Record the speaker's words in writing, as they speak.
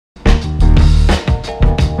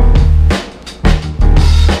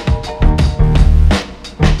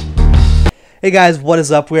Hey guys, what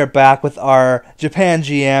is up? We are back with our Japan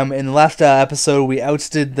GM. In the last episode, we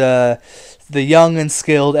ousted the young and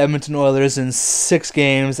skilled Edmonton Oilers in 6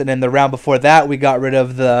 games, and in the round before that, we got rid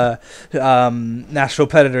of the Nashville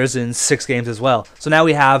Predators in 6 games as well. So now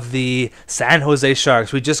we have the San Jose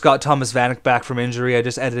Sharks. We just got Thomas Vanek back from injury. I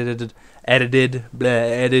just edited the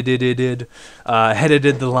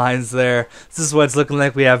lines there. This is what it's looking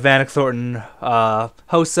like. We have Vanek, Thornton,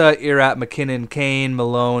 Hossa, Irat, McKinnon, Kane,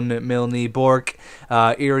 Malone, Milne, Bork,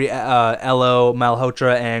 Erie, Ello,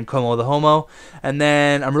 Malhotra, and Como the Homo. And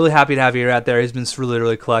then I'm really happy to have Irat there. He's been really,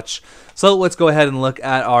 really clutch. So let's go ahead and look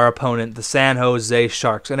at our opponent, the San Jose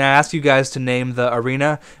Sharks. And I asked you guys to name the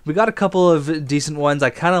arena. We got a couple of decent ones. I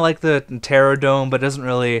kind of like the Terror Dome, but it doesn't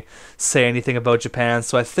really say anything about Japan.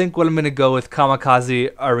 So I think what I'm going to go with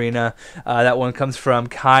Kamikaze Arena. That one comes from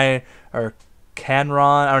Kanron,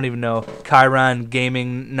 I don't even know, Kyron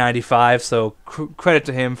Gaming 95, so credit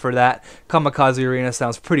to him for that. Kamikaze Arena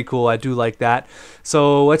sounds pretty cool. I do like that.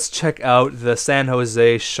 So let's check out the San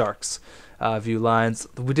Jose Sharks. View lines.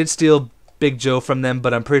 We did steal Big Joe from them,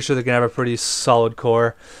 but I'm pretty sure they're going to have a pretty solid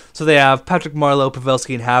core. So they have Patrick Marleau,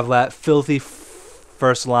 Pavelski, and Havlat. Filthy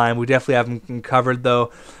first line. We definitely have them covered,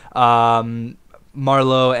 though.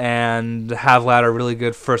 Marleau and Havlat are really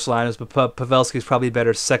good first liners, but Pavelski is probably a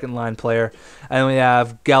better second line player. And we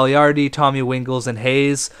have Gagliardi, Tommy Wingles, and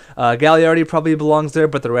Hayes. Gagliardi probably belongs there,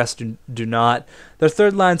 but the rest do not. Their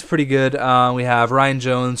third line's pretty good. We have Ryan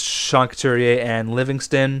Jones, Sean Couturier, and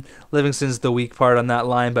Livingston. Livingston's the weak part on that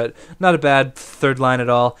line, but not a bad third line at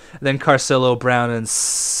all. And then Carcillo, Brown, and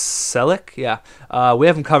Selleck. Yeah, we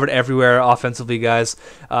have them covered everywhere offensively, guys.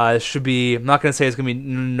 It should be. I'm not going to say it's going to be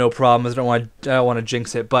no problems. I don't want to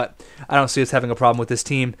jinx it, but I don't see us having a problem with this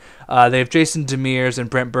team. They have Jason Demers and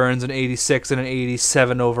Brent Burns an 86 and an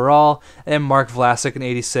 87 overall, and Mark Vlasic an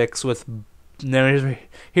 86 with.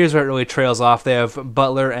 Here's where it really trails off. They have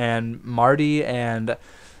Butler and Marty, and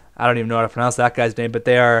I don't even know how to pronounce that guy's name, but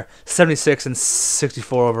they are 76 and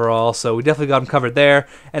 64 overall, so we definitely got them covered there.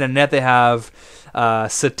 And in net they have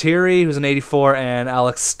Satiri, who's an 84, and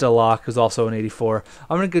Alex Stelak, who's also an 84.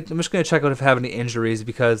 I'm just gonna check out if they have any injuries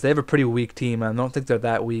because they have a pretty weak team. I don't think they're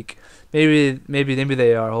that weak. Maybe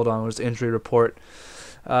they are. Hold on, where's the injury report?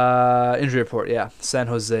 Injury report, yeah. San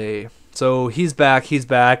Jose. So he's back,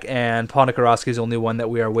 and Ponikarovsky is the only one that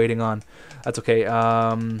we are waiting on. That's okay. Where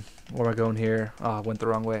am I going here? Oh, I went the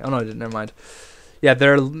wrong way. Oh no, I didn't. Never mind. Yeah,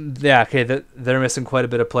 they're missing quite a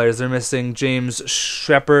bit of players. They're missing James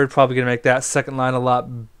Shepard, probably gonna make that second line a lot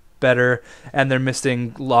better, and they're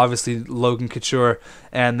missing obviously Logan Couture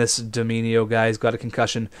and this Dominio guy. He's got a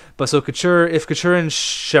concussion. But so if Couture and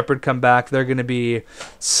Shepard come back, they're gonna be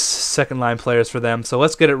second line players for them. So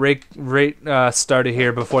let's get it right started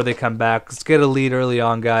here before they come back. Let's get a lead early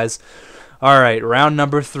on, guys. All right, round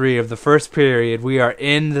number 3 of the first period. We are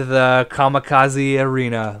in the Kamikaze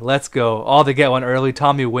Arena. Let's go. Oh, they get one early.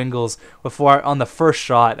 Tommy Wingles on the first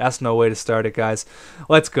shot. That's no way to start it, guys.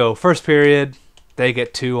 Let's go. First period, they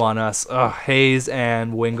get 2 on us. Hayes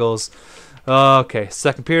and Wingles. Okay,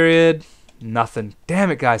 second period, nothing. Damn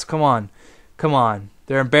it, guys. Come on.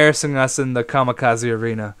 They're embarrassing us in the Kamikaze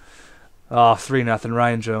Arena. 3-0.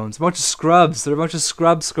 Ryan Jones. A bunch of scrubs. They're a bunch of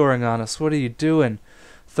scrubs scoring on us. What are you doing?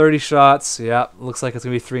 30 shots. Yeah, looks like it's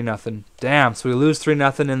going to be 3-0. Damn, so we lose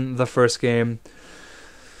 3-0 in the first game.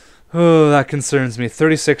 Oh, that concerns me.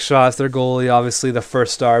 36 shots. Their goalie, obviously the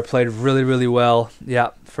first star, played really, really well.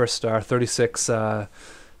 Yeah, first star. 36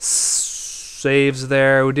 saves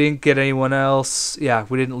there. We didn't get anyone else. Yeah,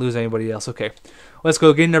 we didn't lose anybody else. Okay, let's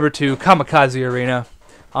go. Game number 2, Kamikaze Arena.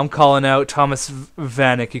 I'm calling out Thomas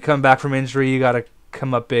Vanek. You come back from injury, you got to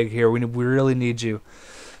come up big here. We really need you.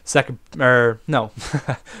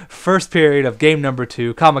 First period of game number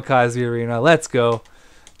 2, Kamikaze Arena. Let's go.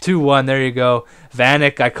 2-1, there you go.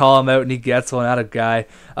 Vanek, I call him out and he gets one out of guy.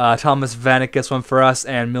 Thomas Vanek gets one for us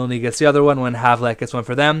and Milne gets the other one when Havlat gets one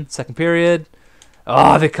for them. Second period.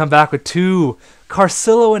 Oh, they come back with 2.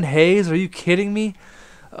 Carcillo and Hayes, are you kidding me?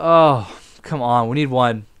 Oh, come on, we need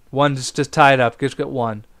one. One, just tie it up. Just get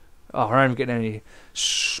one. Oh, we're not even getting any.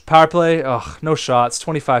 Power play. Oh, no shots.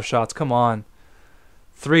 25 shots. Come on.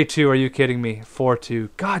 3-2. Are you kidding me? 4-2.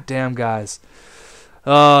 God damn, guys.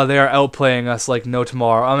 Oh, they are outplaying us like no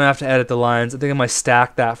tomorrow. I'm gonna have to edit the lines. I think I might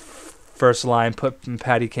stack that first line. Put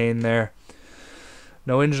Patty Kane there.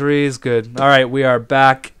 No injuries. Good. All right, we are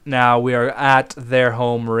back now. We are at their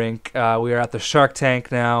home rink. We are at the Shark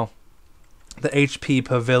Tank now. The HP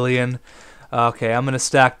Pavilion. Okay, I'm going to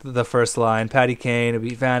stack the first line. Patty Kane, it'll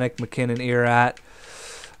be Vanek, McKinnon, Irat.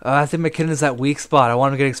 I think McKinnon is that weak spot. I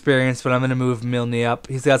want him to get experience, but I'm going to move Milne up.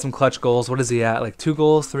 He's got some clutch goals. What is he at? Like 2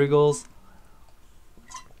 goals, 3 goals?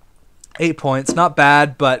 8 points, not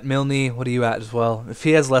bad, but Milne, what are you at as well? If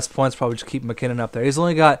he has less points, probably just keep McKinnon up there. He's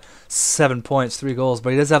only got 7 points, 3 goals,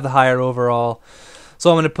 but he does have the higher overall. So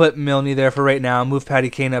I'm going to put Milne there for right now. Move Patty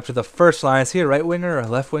Kane up to the first line. Is he a right winger or a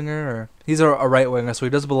left winger? Or he's a right winger, so he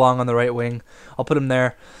does belong on the right wing. I'll put him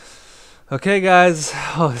there. Okay, guys.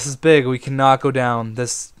 Oh, this is big. We cannot go down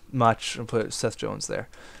this much. I'll put Seth Jones there.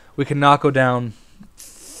 We cannot go down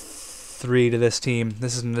 3 to this team.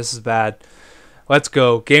 This is bad. Let's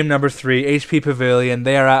go. Game number 3, HP Pavilion.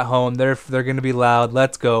 They are at home. They're going to be loud.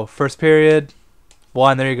 Let's go. First period,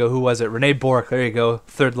 1. There you go. Who was it? Rene Bourque. There you go.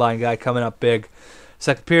 Third line guy coming up big.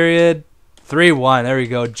 Second period, 3-1. There we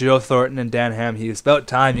go. Joe Thornton and Dan Hamhuis. About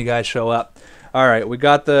time you guys show up. All right, we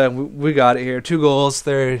got it here. 2 goals.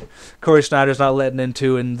 There, Corey Schneider's not letting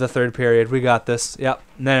into in the third period. We got this. Yep.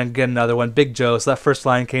 And then again another one. Big Joe. So that first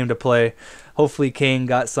line came to play. Hopefully Kane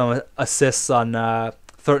got some assists on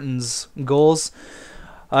Thornton's goals.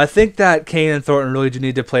 I think that Kane and Thornton really do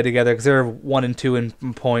need to play together because they're 1 and 2 in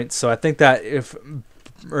points. So I think that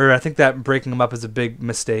breaking them up is a big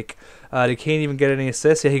mistake. Did Kane even get any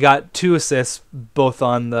assists? Yeah, he got 2 assists, both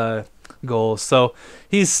on the goals. So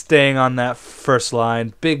he's staying on that first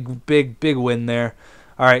line. Big win there.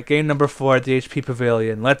 All right, game number 4 at the HP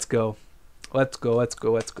Pavilion. Let's go. Let's go.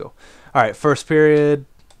 All right, first period.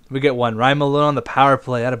 We get 1. Ryan Malone on the power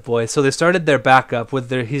play. Attaboy. So they started their backup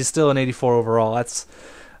with he's still an 84 overall. That's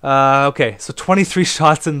okay. So 23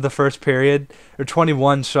 shots in the first period, or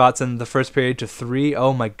 21 shots in the first period to 3.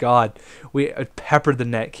 Oh my God, we peppered the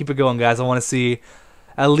net. Keep it going, guys. I want to see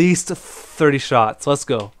at least 30 shots. Let's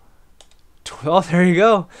go. Well, there you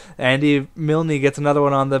go. Andy Milne gets another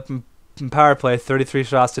one on the power play. 33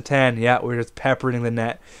 shots to 10. Yeah, we're just peppering the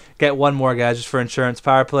net. Get 1 more, guys, just for insurance.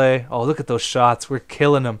 Power play. Oh, look at those shots. We're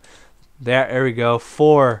killing them. There we go.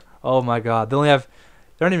 4. Oh my God. They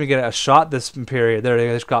don't even get a shot this period. There they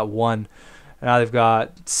just got 1. Now they've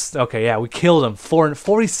got, okay, yeah, we killed them.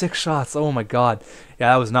 46 shots. Oh my God.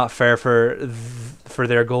 Yeah, that was not fair for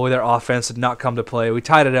their goalie. Their offense did not come to play. We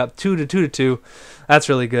tied it up 2-2. That's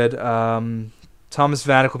really good. Thomas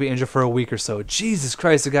Vanek will be injured for a week or so. Jesus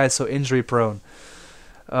Christ, the guy's so injury prone.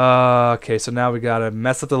 Okay, so now we gotta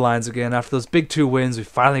mess up the lines again. After those big 2 wins, we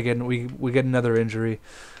finally get another injury.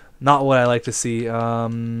 Not what I like to see.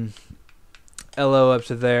 Elo up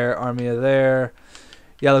to there, Armia there.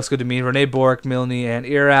 Yeah, looks good to me. Rene Bourque, Milne, and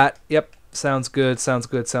Irat. Yep, sounds good.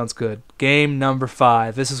 Game number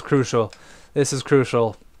 5. This is crucial.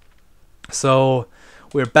 So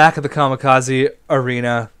we're back at the Kamikaze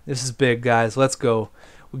Arena. This is big, guys. Let's go.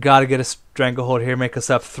 We got to get a stranglehold here, make us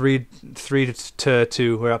up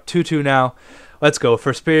 3-2. We're up 2-2 now. Let's go.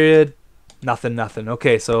 First period, nothing.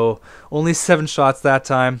 Okay, so only 7 shots that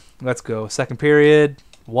time. Let's go. Second period,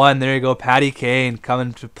 1. There you go. Patty Kane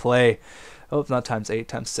coming to play. Oh, not times 8,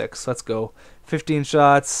 times 6. Let's go. 15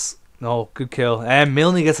 shots. No, good kill. And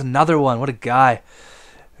Milne gets another one. What a guy.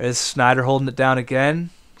 Is Schneider holding it down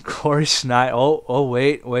again? Corey Schneider. Oh,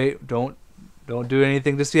 wait. Don't do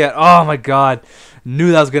anything just yet. Oh my God.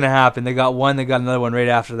 Knew that was going to happen. They got 1. They got another one right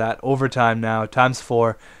after that. Overtime now. Times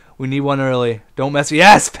 4. We need 1 early. Don't mess.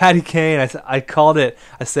 Yes, Patty Kane. I called it.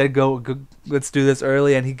 I said go. Let's do this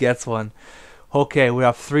early, and he gets 1. Okay, we're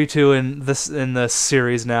up 3-2 in the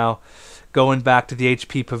series now. Going back to the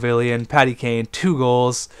HP Pavilion. Patty Kane, 2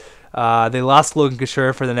 goals. They lost Logan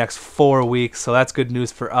Couture for the next 4 weeks, so that's good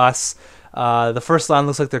news for us. The first line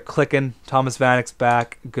looks like they're clicking. Thomas Vanek's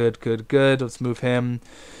back. Good. Let's move him.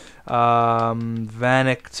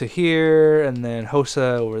 Vanek to here, and then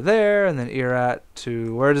Hossa over there, and then Irat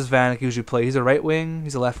to... Where does Vanek usually play? He's a right wing.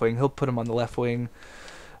 He's a left wing. He'll put him on the left wing.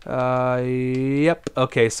 Yep.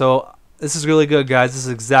 Okay, so this is really good, guys. This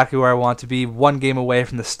is exactly where I want to be. 1 game away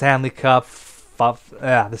from the Stanley Cup.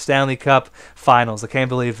 The Stanley Cup Finals. I can't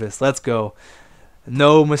believe this. Let's go.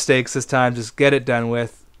 No mistakes this time. Just get it done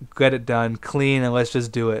with. Get it done clean, and let's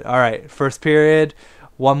just do it. All right, first period.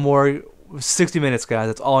 1 more 60 minutes, guys.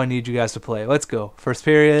 That's all I need you guys to play. Let's go. First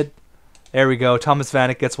period. There we go. Thomas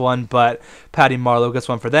Vanek gets 1, but Patty Marleau gets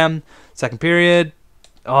 1 for them. Second period.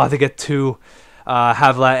 Oh, they get 2.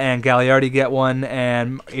 Havlat and Gagliardi get 1,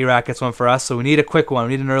 and Iraq gets 1 for us. So we need a quick one.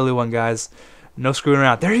 We need an early one, guys. No screwing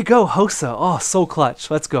around. There you go, Hossa. Oh, so clutch.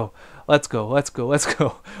 Let's go.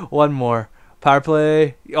 1 more. Power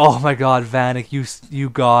play. Oh my God, Vanek, you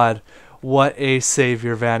God. What a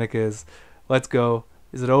savior Vanek is. Let's go.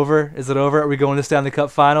 Is it over? Are we going to Stanley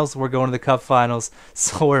Cup Finals? We're going to the Cup Finals.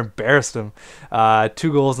 So we're embarrassed them.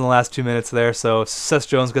 2 goals in the last 2 minutes there. So Seth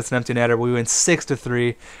Jones gets an empty netter. We win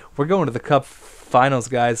 6-3. We're going to the Cup Finals,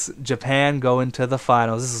 guys. Japan going to the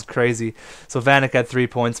finals. This is crazy. So Vanek had 3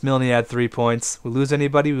 points. Milne had 3 points. We lose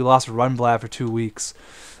anybody? We lost Rundblad for 2 weeks.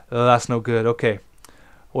 Oh, that's no good. Okay.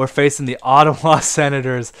 We're facing the Ottawa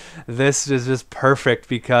Senators. This is just perfect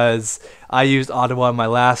because I used Ottawa in my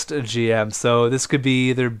last GM. So this could be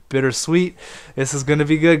either bittersweet. This is going to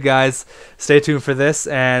be good, guys. Stay tuned for this.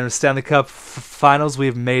 And Stanley Cup Finals,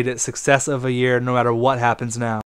 we've made it success of a year no matter what happens now.